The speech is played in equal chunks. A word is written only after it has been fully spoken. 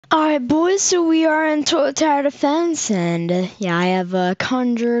Alright, boys, so we are in tower defense, and yeah, I have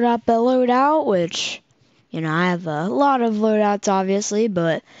conjured up a loadout, which, I have a lot of loadouts, obviously,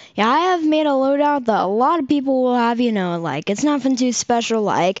 but yeah, I have made a loadout that a lot of people will have, like, it's nothing too special,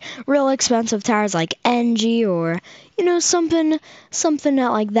 like, real expensive tires like NG or, something at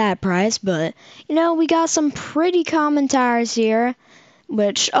like that price, but, we got some pretty common tires here,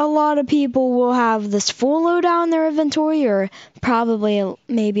 which a lot of people will have this full loadout in their inventory, or probably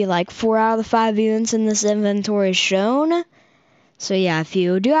maybe like 4 out of the 5 units in this inventory shown. So yeah, if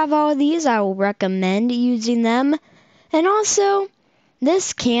you do have all of these, I will recommend using them. And also,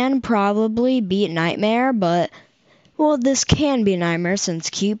 this can probably beat Nightmare, but, well, this can be Nightmare since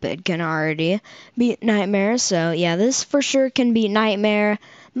Cupid can already beat Nightmare. So yeah, this for sure can beat Nightmare,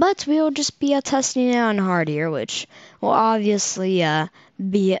 but we'll just be testing it on hard here, which will obviously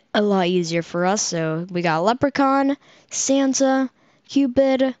be a lot easier for us. So we got Leprechaun, Santa,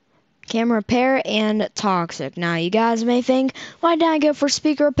 Cupid, Camera Repair, and Toxic. Now you guys may think, why did I go for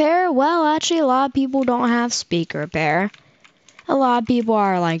Speaker Repair? Well, actually a lot of people don't have Speaker Repair. A lot of people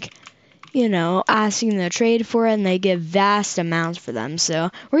are like, asking to trade for it, and they give vast amounts for them. So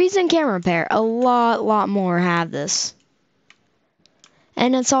we're using Camera Repair. A lot more have this.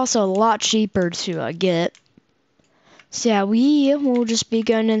 And it's also a lot cheaper to get. So yeah, we will just be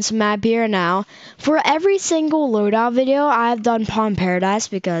going into some map here now. For every single loadout video, I've done Palm Paradise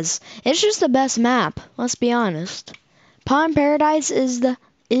because it's just the best map. Let's be honest. Palm Paradise is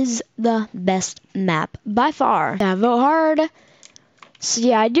the best map by far. Yeah, vote hard. So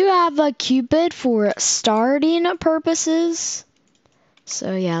yeah, I do have a Cupid for starting purposes.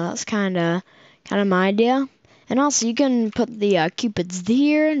 So yeah, that's kind of my idea. And also, you can put the Cupids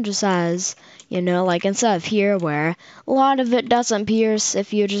here, just as, like instead of here, where a lot of it doesn't pierce.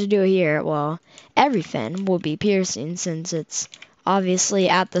 If you just do it here, well, everything will be piercing since it's obviously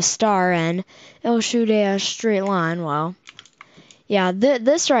at the star and it'll shoot a straight line. Well, yeah,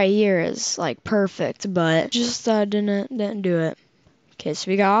 this right here is like perfect, but just didn't do it. Okay, so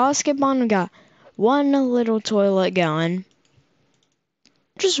we got all skip on. We got one little toilet going,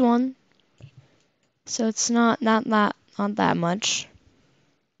 just one. So it's not that much.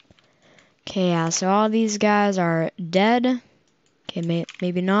 Okay, yeah, so all these guys are dead. Okay,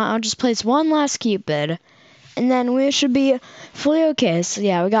 maybe not. I'll just place one last Cupid, and then we should be fully okay. So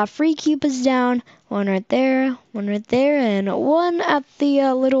yeah, we got 3 Cupids down, one right there, and one at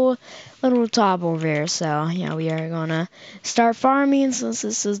the little top over here. So yeah, we are gonna start farming since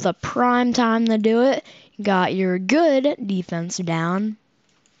this is the prime time to do it. You got your good defense down.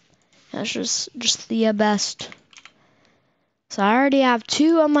 That's just the best. So I already have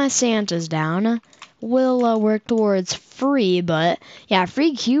 2 of my Santas down. We'll work towards 3, but yeah,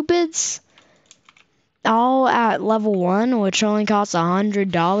 3 Cupids, all at level 1, which only costs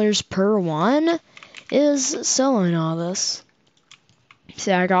 $100 per one, is selling all this.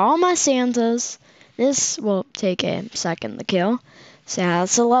 So I got all my Santas. This will take a second to kill. So yeah,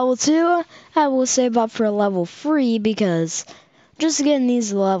 that's a level 2. I will save up for a level 3 because just getting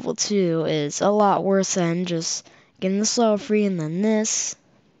these level 2 is a lot worse than just getting the slow free and then this.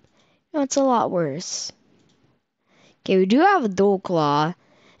 It's a lot worse. Okay, we do have a dual claw.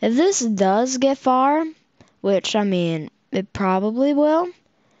 If this does get far, which, I mean, it probably will,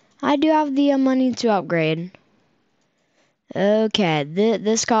 I do have the money to upgrade. Okay,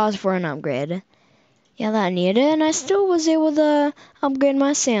 this calls for an upgrade. Yeah, that needed it, and I still was able to upgrade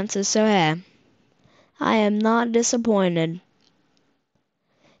my Santa, so hey, I am not disappointed.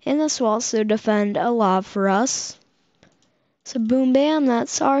 And this will also defend a lot for us. So boom bam,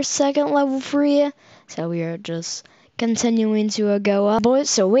 that's our second level 3. So we are just continuing to go up. Boys,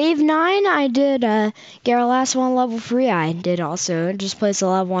 so wave 9, I did get our last one level 3. I did also just place a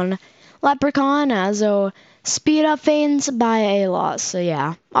level 1 Leprechaun as a speed up feigns by a lot. So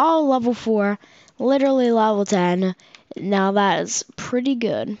yeah, all level 4, literally level 10. Now that is pretty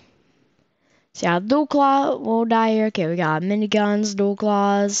good. So yeah, dual claw will die here. Okay, we got miniguns, dual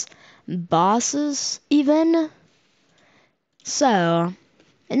claws, bosses even. So,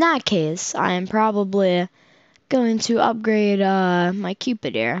 in that case, I am probably going to upgrade my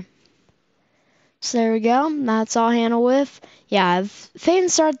Cupid here. So there we go. That's all handled with. Yeah, if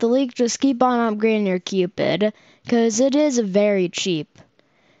things start to leak, just keep on upgrading your Cupid, because it is very cheap.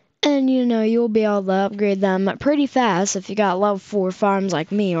 And, you'll be able to upgrade them pretty fast if you got level 4 farms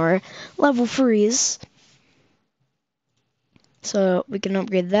like me, or level 3s. So we can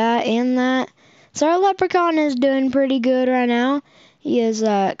upgrade that and that. So our Leprechaun is doing pretty good right now. He is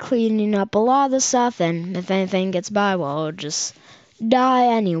cleaning up a lot of the stuff, and if anything gets by, well, it'll just die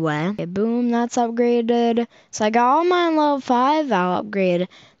anyway. Okay, boom, that's upgraded. So I got all mine level 5. I'll upgrade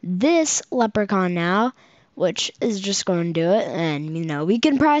this leprechaun now, which is just going to do it. And, we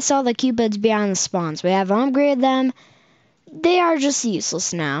can price all the cupids behind the spawns. We haven't upgraded them. They are just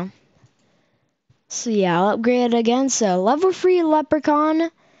useless now. So yeah, I'll upgrade it again. So level 3 leprechaun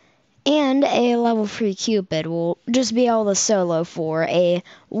and a level 3 cupid will just be able to solo for a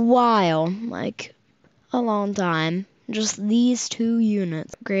while, like a long time. Just these 2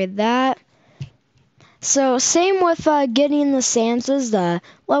 units. Upgrade that. So same with getting the Santas, the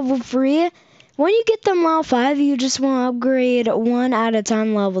level 3. When you get them level 5, you just want to upgrade one at a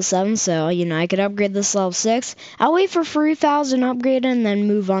time level 7. So, I could upgrade this level 6. I'll wait for 3,000 upgrade and then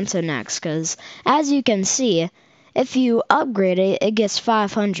move on to the next. Because as you can see, if you upgrade it, it gets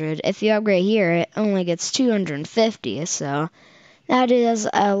 500. If you upgrade here, it only gets 250. So that is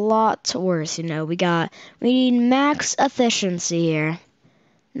a lot worse. We need max efficiency here.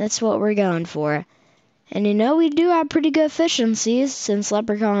 That's what we're going for. And we do have pretty good efficiencies since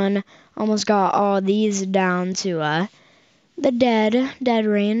Leprechaun almost got all these down to the dead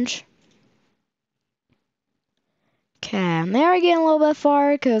range. Okay, they are getting a little bit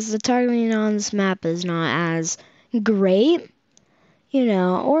far because the targeting on this map is not as great.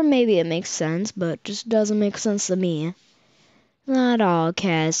 Or maybe it makes sense, but just doesn't make sense to me. Not all.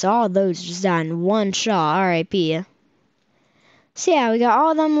 Okay, so all those just died in one shot. R.I.P. So yeah, we got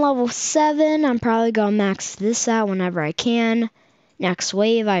all of them level 7. I'm probably going to max this out whenever I can. Next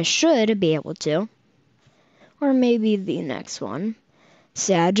wave, I should be able to. Or maybe the next one.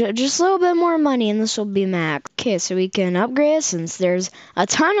 So yeah, just a little bit more money and this will be max. Okay, so we can upgrade since there's a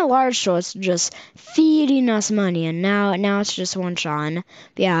ton of large shorts just feeding us money. And now it's just one shot. But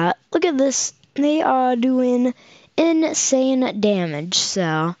yeah, look at this. They are doing insane damage.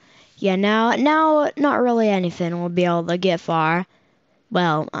 So yeah, now not really anything will be able to get far.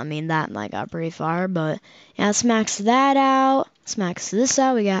 Well, I mean that might got pretty far, but yeah, let's max that out. Let's max this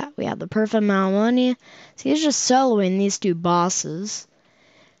out. We have the perfect amount of money. So he's just soloing these 2 bosses.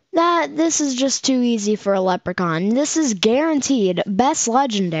 This is just too easy for a leprechaun. This is guaranteed best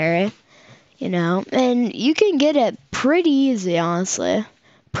legendary, and you can get it pretty easy, honestly.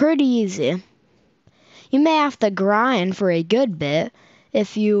 Pretty easy. You may have to grind for a good bit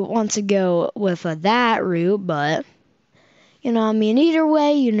if you want to go with that route, but either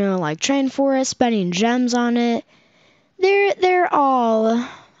way, like train for it, spending gems on it, they're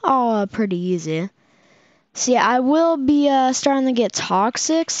all pretty easy. So yeah, I will be starting to get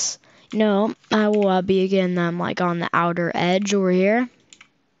toxics. I will be getting them like on the outer edge over here.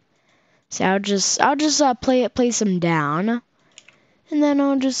 So I'll just place them down, and then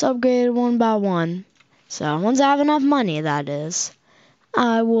I'll just upgrade one by one. So once I have enough money, that is,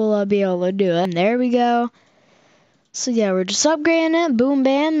 I will be able to do it. And there we go. So yeah, we're just upgrading it. Boom,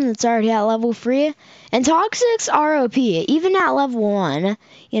 bam. It's already at level 3. And Toxics are OP. Even at level 1,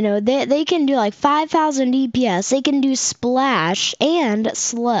 they can do like 5,000 DPS. They can do splash and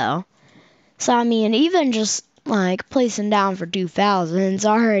slow. So I mean, even just like placing down for 2,000, it's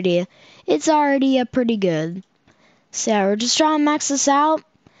already a pretty good. So yeah, we're just trying to max this out.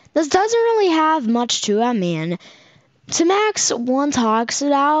 This doesn't really have much to it. I mean, to max one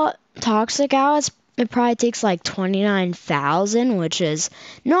toxic out, it probably takes like 29,000, which is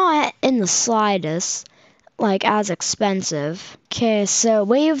not in the slightest like as expensive. Okay, so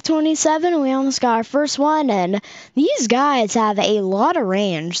wave 27, we almost got our first one, and these guys have a lot of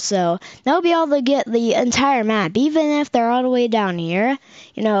range, so they'll be able to get the entire map, even if they're all the way down here.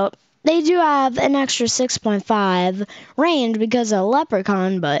 They do have an extra 6.5 range because of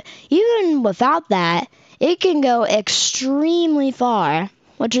Leprechaun, but even without that, it can go extremely far,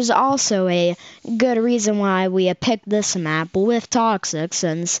 which is also a good reason why we picked this map with Toxic,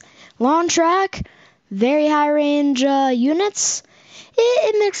 since long track, very high range units,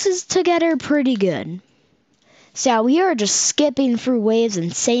 it mixes together pretty good. So yeah, we are just skipping through waves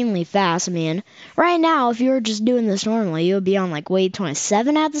insanely fast. I mean, right now, if you were just doing this normally, you would be on like wave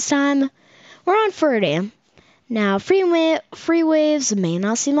 27 at this time. We're on 30. Now, free waves may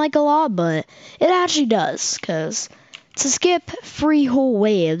not seem like a lot, but it actually does, because to skip 3 whole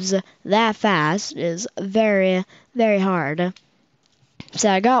waves that fast is very, very hard. So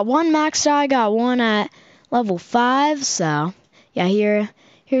I got one maxed out, I got one at level 5, so yeah, here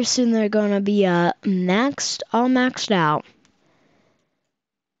soon they're gonna be all maxed out.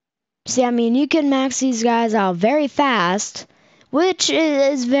 See, I mean, you can max these guys out very fast, which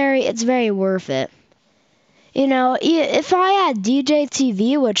is very worth it. If I had DJ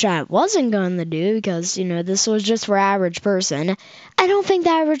TV, which I wasn't going to do because, this was just for average person, I don't think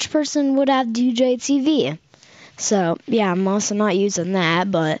the average person would have DJ TV. So, yeah, I'm also not using that,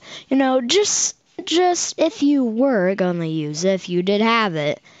 but, you know, just if you were gonna use it, if you did have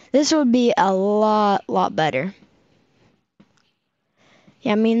it, this would be a lot better.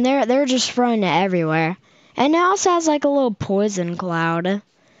 Yeah, I mean, they're just throwing it everywhere. And it also has like a little poison cloud,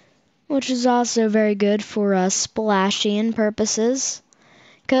 which is also very good for splashing purposes.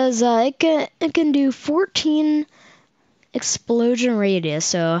 Because it can do 14 explosion radius,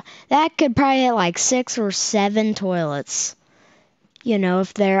 so that could probably hit like 6 or 7 toilets. You know,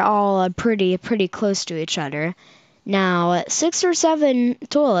 if they're all pretty close to each other. Now, 6 or 7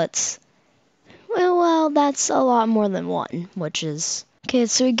 toilets, well, that's a lot more than one, which is... Okay,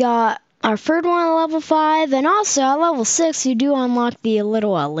 so we got our third one at level 5, and also at level 6 you do unlock the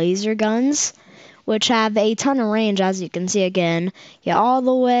little laser guns, which have a ton of range, as you can see again. Yeah, all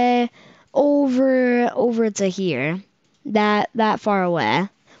the way over to here, that far away,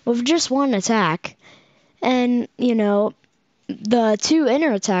 with just one attack. And, you know, the 2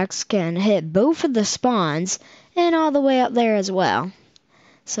 inner attacks can hit both of the spawns and all the way up there as well.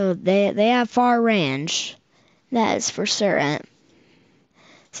 So they have far range. That is for certain.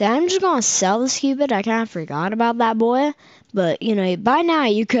 So I'm just going to sell this Cupid. I kind of forgot about that boy. But, you know, by now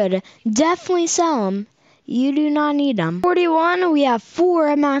you could definitely sell him. You do not need them. 41, we have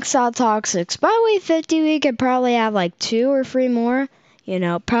 4 maxed out Toxics. By weight 50, we could probably have like 2 or 3 more. You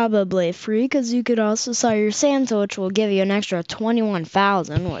know, probably 3, because you could also sell your Santa, which will give you an extra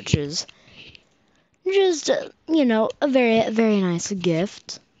 21,000, which is just, you know, a very nice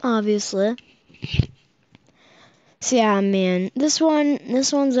gift, obviously. So yeah, man, this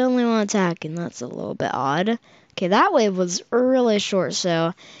one's the only one attacking. That's a little bit odd. Okay, that wave was really short,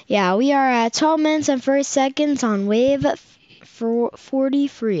 so yeah, we are at 12 minutes and 30 seconds on wave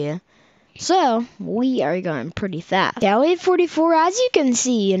 43. So, we are going pretty fast. Yeah, wave 44, as you can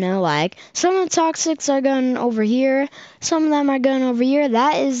see, you know, like, some of the Toxics are going over here, some of them are going over here.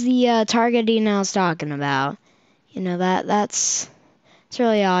 That is the targeting I was talking about. You know, that's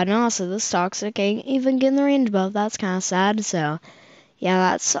really odd. And also, this Toxic ain't even getting the range buff. That's kind of sad. So,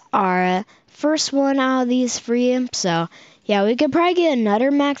 yeah, that's our first one out of these 3. So, yeah, we could probably get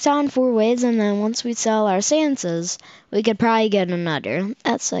another max on 4 waves, and then once we sell our Santas, we could probably get another.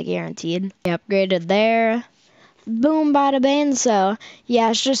 That's guaranteed. We upgraded there. Boom, bada bang. So, yeah,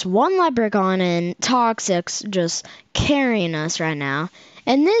 it's just one Leprechaun and Toxics just carrying us right now.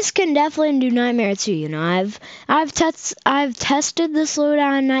 And this can definitely do Nightmare too. You know, I've tested this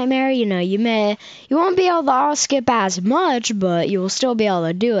loadout in Nightmare. You know, you won't be able to skip as much, but you will still be able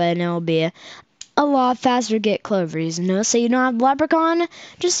to do it, and it'll be a lot faster to get clovers. You know, say you don't have Leprechaun,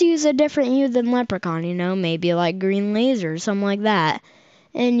 just use a different U than Leprechaun. You know, maybe like Green Laser or something like that,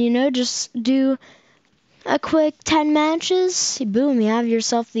 and you know, just do a quick 10 matches, boom, you have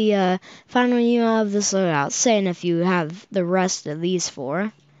yourself the final unit of this loadout, saying if you have the rest of these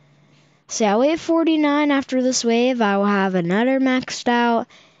 4. So yeah, wave 49, after this wave, I will have another maxed out,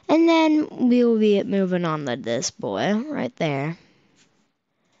 and then we will be moving on to this boy, right there.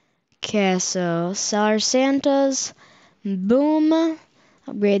 Okay, so sell our Santas, boom,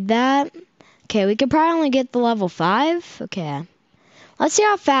 upgrade that. Okay, we could probably only get the level 5, okay. Let's see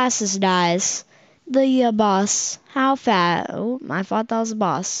how fast this dies. The boss. How fast? Oh, I thought that was a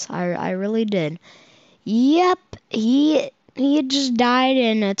boss. I really did. Yep, he just died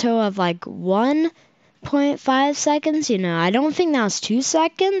in a total of like 1.5 seconds. You know, I don't think that was 2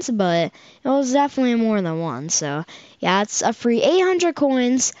 seconds, but it was definitely more than 1. So yeah, it's a free 800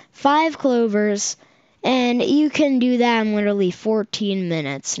 coins, 5 clovers, and you can do that in literally 14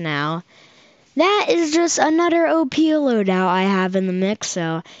 minutes now. That is just another OP loadout I have in the mix,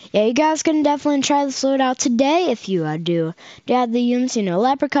 so yeah, you guys can definitely try this loadout today if you do have the units. You know,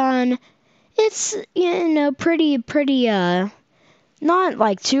 Leprechaun, it's, you know, pretty, not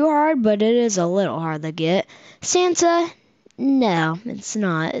like too hard, but it is a little hard to get. Santa, no, it's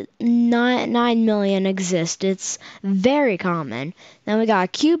not. 9 million exist. It's very common. Then we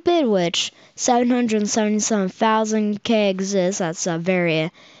got Cupid, which 777,000K exists. That's a very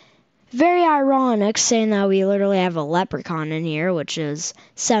ironic, saying that we literally have a Leprechaun in here, which is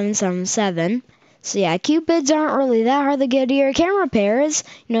 777. So yeah, Cupids aren't really that hard to get here. Camera pairs,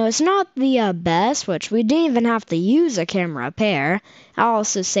 you know, it's not the best, which we didn't even have to use a camera pair. I'll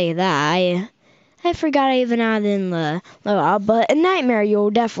also say that. I forgot I even added in the loadout, but in Nightmare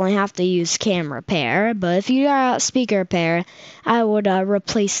you'll definitely have to use camera pair. But if you got a speaker pair, I would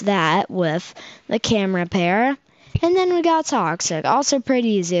replace that with the camera pair. And then we got Toxic. Also pretty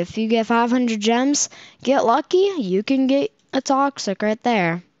easy. If you get 500 gems, get lucky, you can get a Toxic right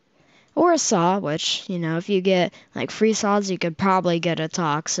there. Or a Saw, which, you know, if you get like 3 Saws, you could probably get a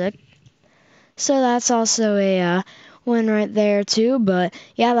Toxic. So that's also a win right there too. But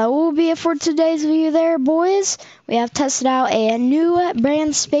yeah, that will be it for today's video there, boys. We have tested out a new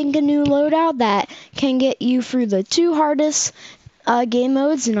brand spanking new loadout that can get you through the 2 hardest game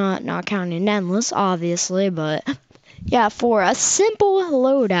modes, not counting endless, obviously, but yeah, for a simple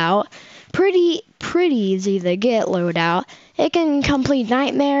loadout, pretty easy to get loadout. It can complete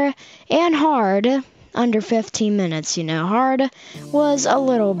nightmare and hard under 15 minutes. Hard was a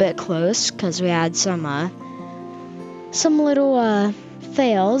little bit close because we had some little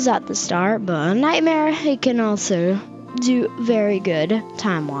fails at the start, but nightmare it can also do very good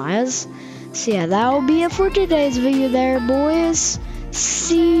time-wise. So yeah, that will be it for today's video there, boys.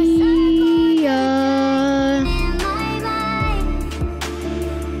 See ya.